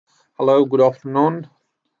Hello, good afternoon.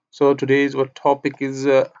 So today's our topic is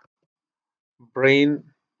brain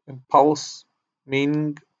impulse,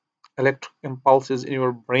 meaning electric impulses in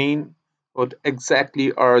your brain. What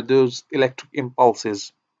exactly are those electric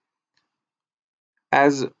impulses?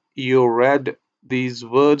 As you read these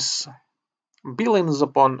words, billions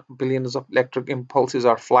upon billions of electric impulses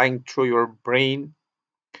are flying through your brain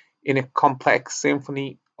in a complex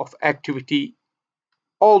symphony of activity.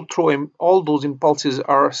 All those impulses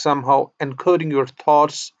are somehow encoding your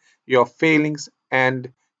thoughts, your feelings,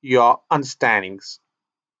 and your understandings.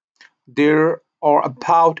 There are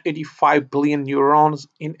about 85 billion neurons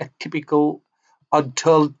in a typical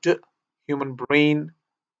adult human brain,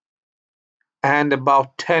 and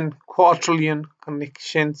about 10 quadrillion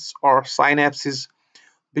connections or synapses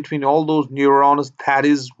between all those neurons. That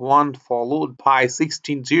is one followed by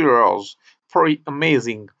 16 zeros. Pretty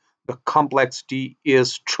amazing. The complexity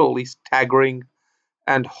is truly staggering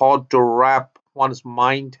and hard to wrap one's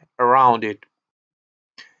mind around it.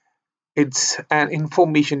 It's an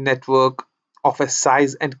information network of a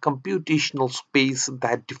size and computational space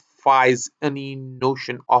that defies any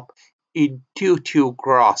notion of intuitive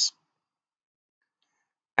grasp.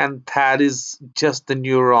 And that is just the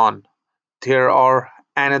neuron. There are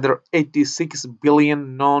another 86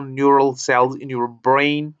 billion non neural cells in your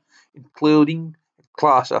brain, including a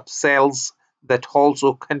class of cells that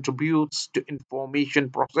also contributes to information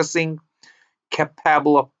processing,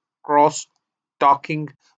 capable of cross-talking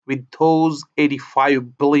with those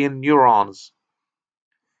 85 billion neurons.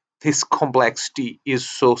 This complexity is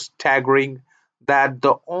so staggering that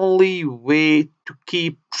the only way to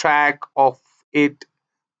keep track of it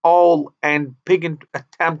all and begin to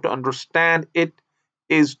attempt to understand it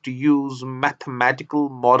is to use mathematical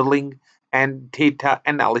modeling and data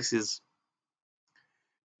analysis.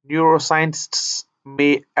 Neuroscientists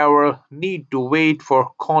may ever need to wait for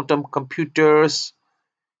quantum computers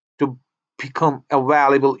to become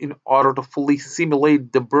available in order to fully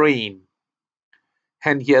simulate the brain.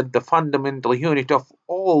 And yet, the fundamental unit of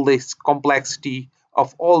all this complexity,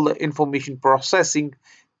 of all the information processing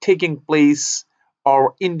taking place,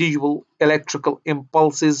 are individual electrical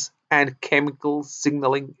impulses and chemical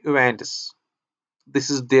signaling events. This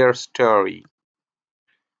is their story.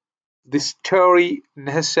 This story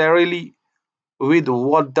necessarily with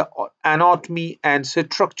what the anatomy and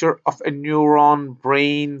structure of a neuron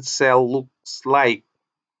brain cell looks like.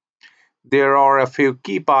 There are a few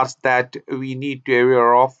key parts that we need to be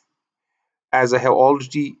aware of, as I have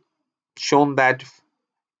already shown that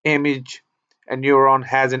image. A neuron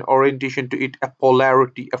has an orientation to it, a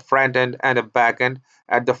polarity, a front end and a back end.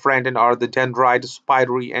 At the front end are the dendrite,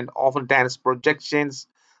 spidery, and often dense projections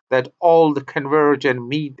that all the converge and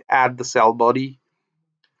meet at the cell body.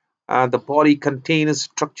 The body contains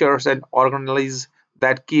structures and organelles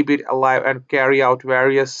that keep it alive and carry out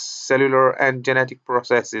various cellular and genetic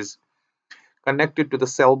processes. Connected to the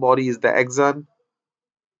cell body is the axon.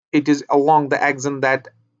 It is along the axon that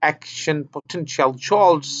action potential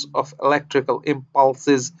jolts of electrical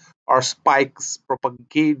impulses or spikes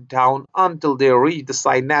propagate down until they reach the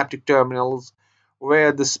synaptic terminals,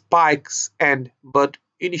 where the spikes end but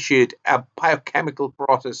initiate a biochemical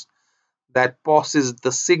process that passes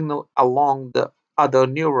the signal along the other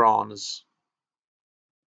neurons.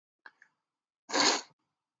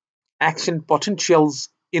 Action potentials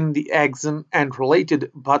in the axon and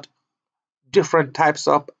related but different types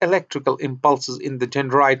of electrical impulses in the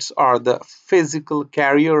dendrites are the physical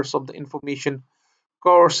carriers of the information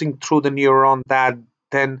coursing through the neuron that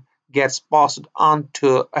then gets passed on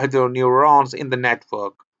to other neurons in the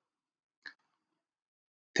network.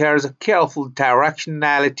 There is a careful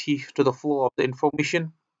directionality to the flow of the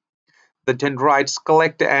information. The dendrites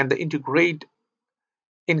collect and integrate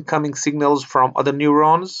incoming signals from other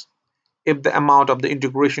neurons. If the amount of the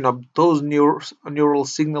integration of those neural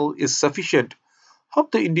signals is sufficient, how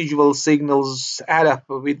the individual signals add up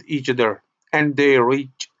with each other and they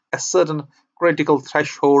reach a certain critical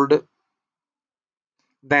threshold,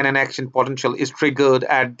 then an action potential is triggered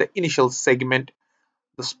at the initial segment,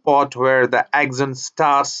 the spot where the axon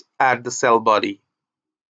starts at the cell body.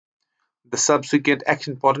 The subsequent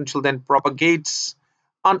action potential then propagates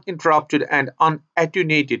uninterrupted and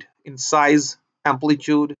unattenuated in size,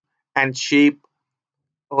 amplitude, and shape,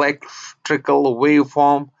 electrical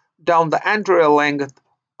waveform down the entire length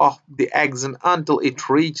of the axon until it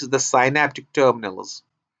reaches the synaptic terminals.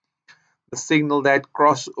 The signal that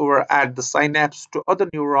crosses over at the synapse to other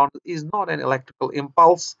neurons is not an electrical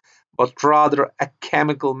impulse, but rather a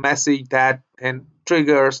chemical message that then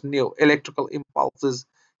triggers new electrical impulses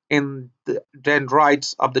in the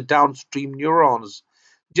dendrites of the downstream neurons.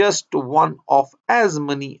 just one of as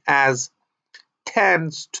many as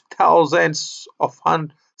tens to thousands of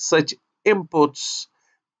such inputs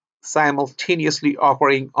simultaneously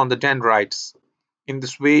occurring on the dendrites. In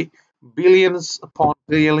this way, billions upon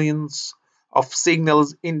billions of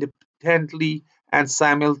signals independently and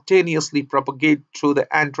simultaneously propagate through the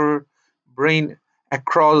entire brain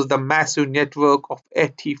across the massive network of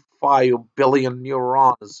 85 billion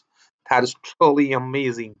neurons. That is truly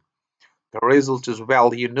amazing. The result is,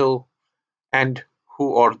 well, you know, and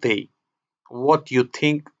who are they? What you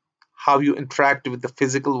think, how you interact with the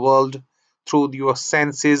physical world through your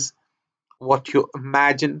senses, what you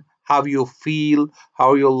imagine, how you feel,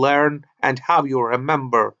 how you learn, and how you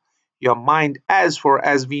remember. Your mind, as far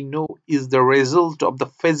as we know, is the result of the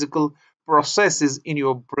physical processes in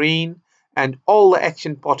your brain, and all the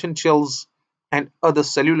action potentials and other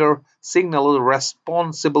cellular signals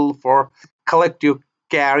responsible for collective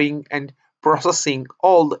carrying and processing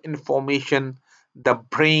all the information the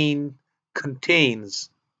brain contains.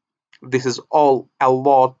 This is all a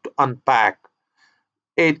lot to unpack.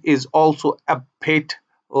 It is also a bit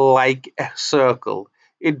like a circle.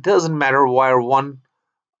 It doesn't matter where one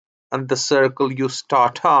on the circle you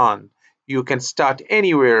start on. You can start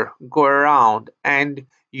anywhere, go around, and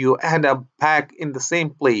you end up back in the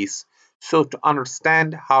same place. So, to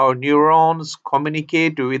understand how neurons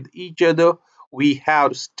communicate with each other, we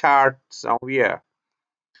have to start somewhere.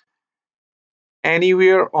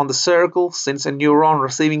 Anywhere on the circle, since a neuron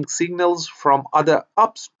receiving signals from other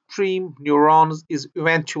upstream neurons is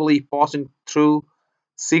eventually passing through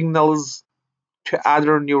signals to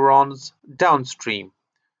other neurons downstream.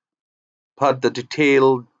 But the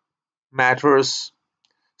detail matters.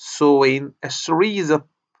 So, in a series of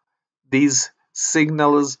these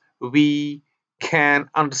signals, we can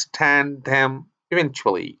understand them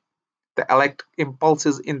eventually. The electric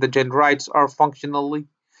impulses in the dendrites are functionally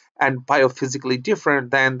and biophysically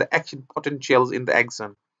different than the action potentials in the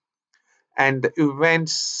axon, and the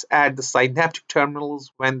events at the synaptic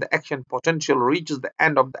terminals when the action potential reaches the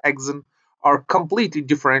end of the axon are completely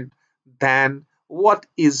different than what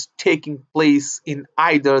is taking place in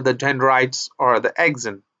either the dendrites or the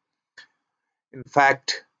axon. In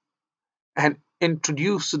fact, and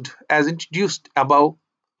introduced above,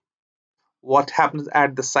 what happens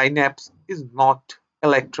at the synapse is not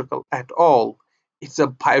electrical at all. It's a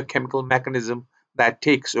biochemical mechanism that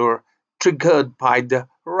takes over, triggered by the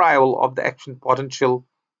arrival of the action potential,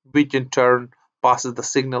 which in turn passes the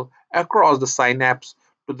signal across the synapse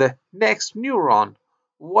to the next neuron,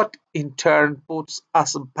 what in turn puts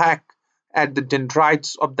us back at the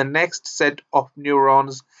dendrites of the next set of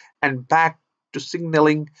neurons and back to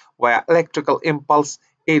signaling via electrical impulse.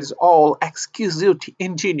 It is all exquisite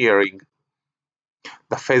engineering.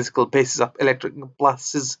 The physical basis of electric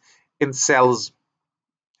impulses in cells,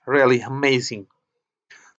 really amazing.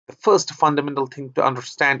 The first fundamental thing to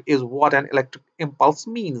understand is what an electric impulse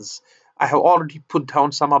means. I have already put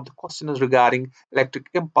down some of the questions regarding electric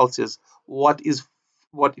impulses. What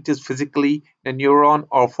it is physically in a neuron,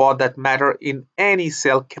 or for that matter in any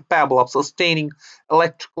cell capable of sustaining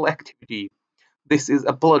electrical activity. This is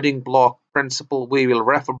a building block principle we will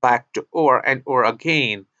refer back to over and over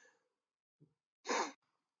again.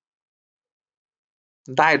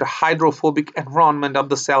 The hydrophobic environment of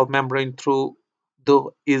the cell membrane through the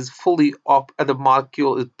is fully of other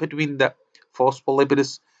molecules between the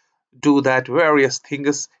phospholipids do that various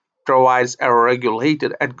things, provides a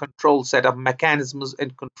regulated and controlled set of mechanisms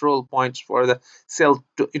and control points for the cell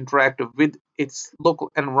to interact with its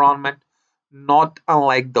local environment, not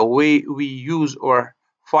unlike the way we use our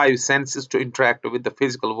five senses to interact with the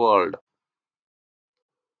physical world.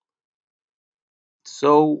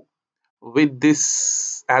 So with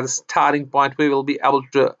this as a starting point, we will be able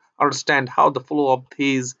to understand how the flow of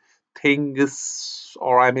these things,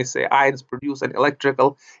 or I may say ions, produce an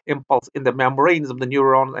electrical impulse in the membranes of the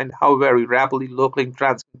neuron, and how very rapidly local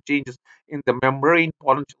transient changes in the membrane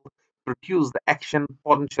potential produce the action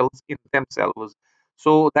potentials in themselves.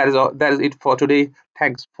 So that is all, that is it for today.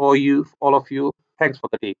 Thanks for you, all of you. Thanks for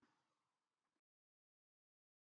the day.